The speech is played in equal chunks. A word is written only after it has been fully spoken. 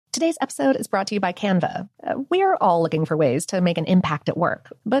Today's episode is brought to you by Canva. We're all looking for ways to make an impact at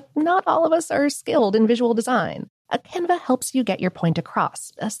work, but not all of us are skilled in visual design. Canva helps you get your point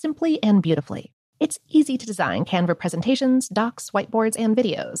across, simply and beautifully. It's easy to design Canva presentations, docs, whiteboards, and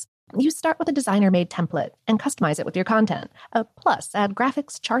videos. You start with a designer-made template and customize it with your content. Plus, add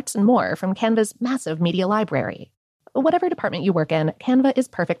graphics, charts, and more from Canva's massive media library. Whatever department you work in, Canva is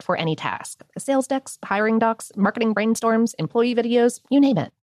perfect for any task. Sales decks, hiring docs, marketing brainstorms, employee videos, you name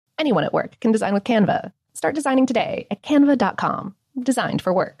it. Anyone at work can design with Canva. Start designing today at canva.com. Designed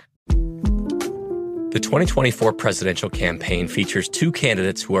for work. The 2024 presidential campaign features two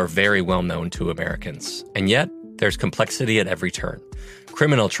candidates who are very well known to Americans. And yet, there's complexity at every turn.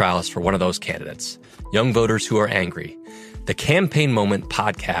 Criminal trials for one of those candidates. Young voters who are angry. The Campaign Moment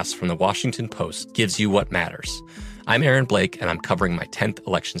podcast from the Washington Post gives you what matters. I'm Aaron Blake, and I'm covering my 10th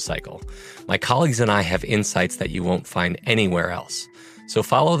election cycle. My colleagues and I have insights that you won't find anywhere else. So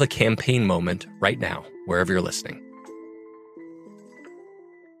follow The Campaign Moment right now, wherever you're listening.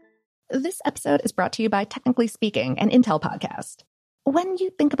 This episode is brought to you by Technically Speaking, an Intel podcast. When you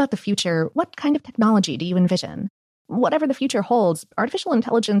think about the future, what kind of technology do you envision? Whatever the future holds, artificial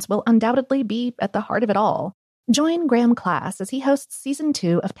intelligence will undoubtedly be at the heart of it all. Join Graham Class as he hosts Season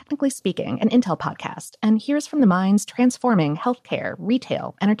 2 of Technically Speaking, an Intel podcast, and hears from the minds transforming healthcare,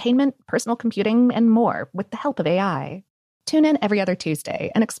 retail, entertainment, personal computing, and more with the help of AI. Tune in every other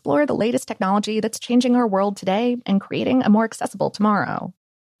Tuesday and explore the latest technology that's changing our world today and creating a more accessible tomorrow.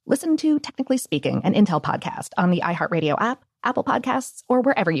 Listen to Technically Speaking, an Intel podcast on the iHeartRadio app, Apple Podcasts, or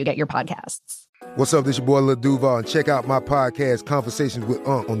wherever you get your podcasts. What's up, this your boy Lil Duval, and check out my podcast, Conversations with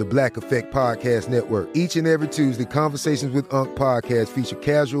Unc, on the Black Effect Podcast Network. Each and every Tuesday, Conversations with Unc podcast feature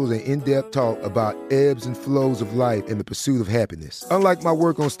casuals and in-depth talk about ebbs and flows of life and the pursuit of happiness. Unlike my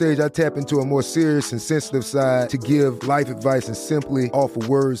work on stage, I tap into a more serious and sensitive side to give life advice and simply offer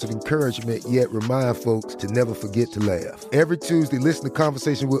words of encouragement, yet remind folks to never forget to laugh. Every Tuesday, listen to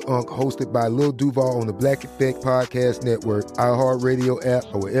Conversations with Unc, hosted by Lil Duval on the Black Effect Podcast Network, iHeartRadio app,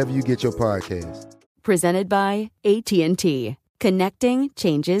 or wherever you get your podcasts. Presented by AT&T. Connecting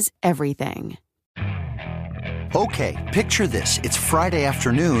changes everything. Okay, picture this. It's Friday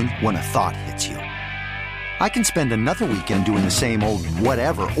afternoon when a thought hits you. I can spend another weekend doing the same old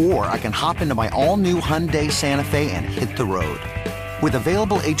whatever, or I can hop into my all-new Hyundai Santa Fe and hit the road. With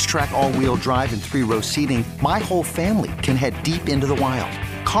available H-Track all-wheel drive and 3-row seating, my whole family can head deep into the wild.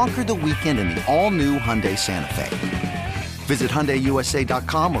 Conquer the weekend in the all-new Hyundai Santa Fe. Visit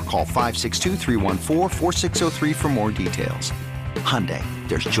HyundaiUSA.com or call 562-314-4603 for more details. Hyundai,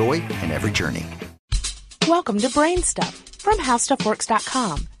 there's joy in every journey. Welcome to Brain Stuff from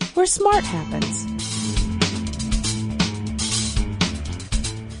HowStuffWorks.com, where smart happens.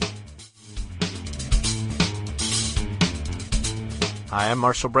 Hi, I'm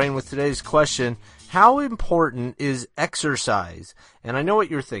Marshall Brain with today's question. How important is exercise? And I know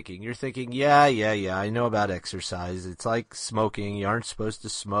what you're thinking. You're thinking, yeah, I know about exercise. It's like smoking. You aren't supposed to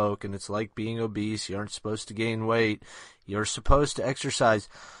smoke. And it's like being obese. You aren't supposed to gain weight. You're supposed to exercise.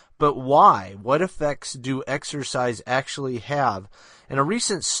 But why? What effects do exercise actually have? And a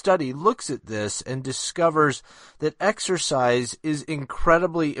recent study looks at this and discovers that exercise is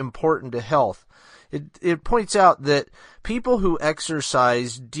incredibly important to health. It points out that people who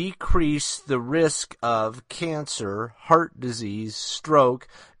exercise decrease the risk of cancer, heart disease, stroke,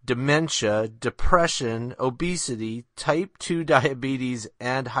 dementia, depression, obesity, type 2 diabetes,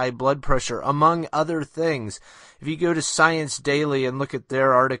 and high blood pressure, among other things. If you go to Science Daily and look at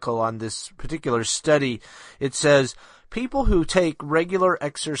their article on this particular study, it says, people who take regular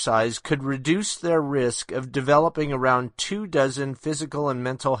exercise could reduce their risk of developing around 24 physical and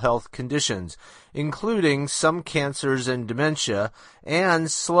mental health conditions, including some cancers and dementia,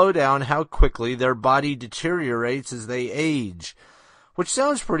 and slow down how quickly their body deteriorates as they age. Which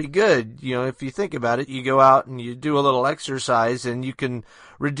sounds pretty good. You know, if you think about it, you go out and you do a little exercise and you can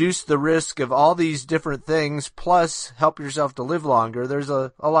reduce the risk of all these different things, plus help yourself to live longer. There's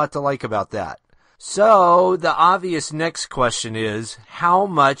a lot to like about that. So the obvious next question is, how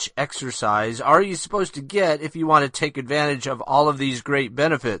much exercise are you supposed to get if you want to take advantage of all of these great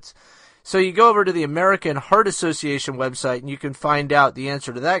benefits? So you go over to the American Heart Association website and you can find out the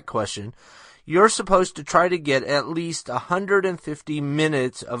answer to that question. You're supposed to try to get at least 150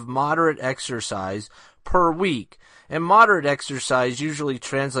 minutes of moderate exercise per week. And moderate exercise usually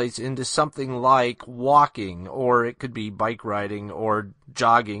translates into something like walking, or it could be bike riding or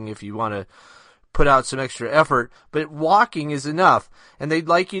jogging if you want to put out some extra effort, but walking is enough, and they'd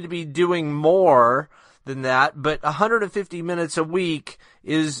like you to be doing more than that, but 150 minutes a week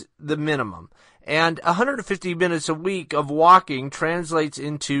is the minimum. And 150 minutes a week of walking translates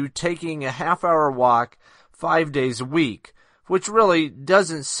into taking a half-hour walk 5 days a week, which really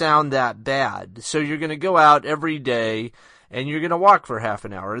doesn't sound that bad. So you're going to go out every day and you're going to walk for half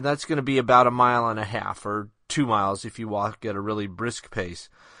an hour. And that's going to be about 1.5 miles or 2 miles if you walk at a really brisk pace.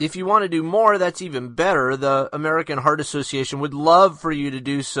 If you want to do more, that's even better. The American Heart Association would love for you to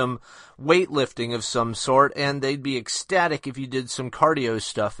do some weightlifting of some sort, and they'd be ecstatic if you did some cardio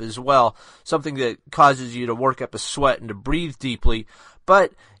stuff as well, something that causes you to work up a sweat and to breathe deeply.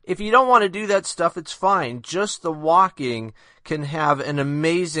 But if you don't want to do that stuff, it's fine. Just the walking can have an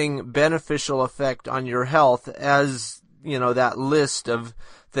amazing beneficial effect on your health, as, you know, that list of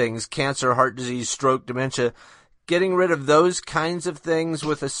things: cancer, heart disease, stroke, dementia. Getting rid of those kinds of things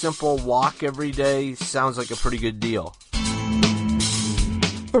with a simple walk every day sounds like a pretty good deal.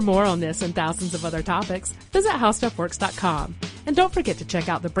 For more on this and thousands of other topics, visit HowStuffWorks.com. And don't forget to check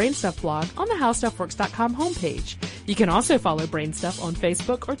out the Brainstuff blog on the HowStuffWorks.com homepage. You can also follow Brainstuff on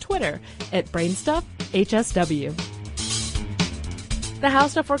Facebook or Twitter at BrainstuffHSW. The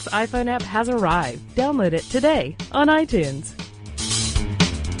HowStuffWorks iPhone app has arrived. Download it today on iTunes.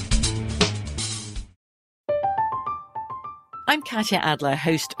 I'm Katya Adler,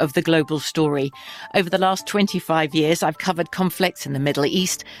 host of The Global Story. Over the last 25 years, I've covered conflicts in the Middle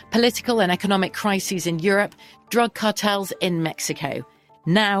East, political and economic crises in Europe, drug cartels in Mexico.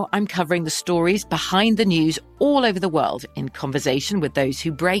 Now I'm covering the stories behind the news all over the world in conversation with those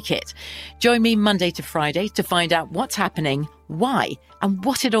who break it. Join me Monday to Friday to find out what's happening, why, and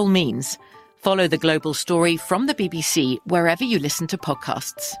what it all means. Follow The Global Story from the BBC wherever you listen to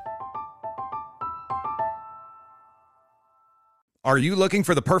podcasts. Are you looking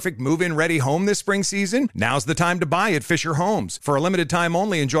for the perfect move-in ready home this spring season? Now's the time to buy at Fisher Homes. For a limited time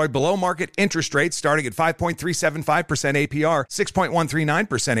only, enjoy below-market interest rates starting at 5.375% APR,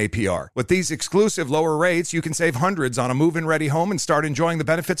 6.139% APR. With these exclusive lower rates, you can save hundreds on a move-in ready home and start enjoying the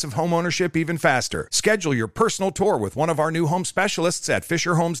benefits of home ownership even faster. Schedule your personal tour with one of our new home specialists at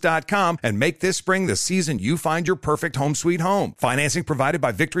FisherHomes.com and make this spring the season you find your perfect home sweet home. Financing provided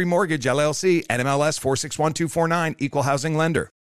by Victory Mortgage, LLC, NMLS 461249, Equal Housing Lender.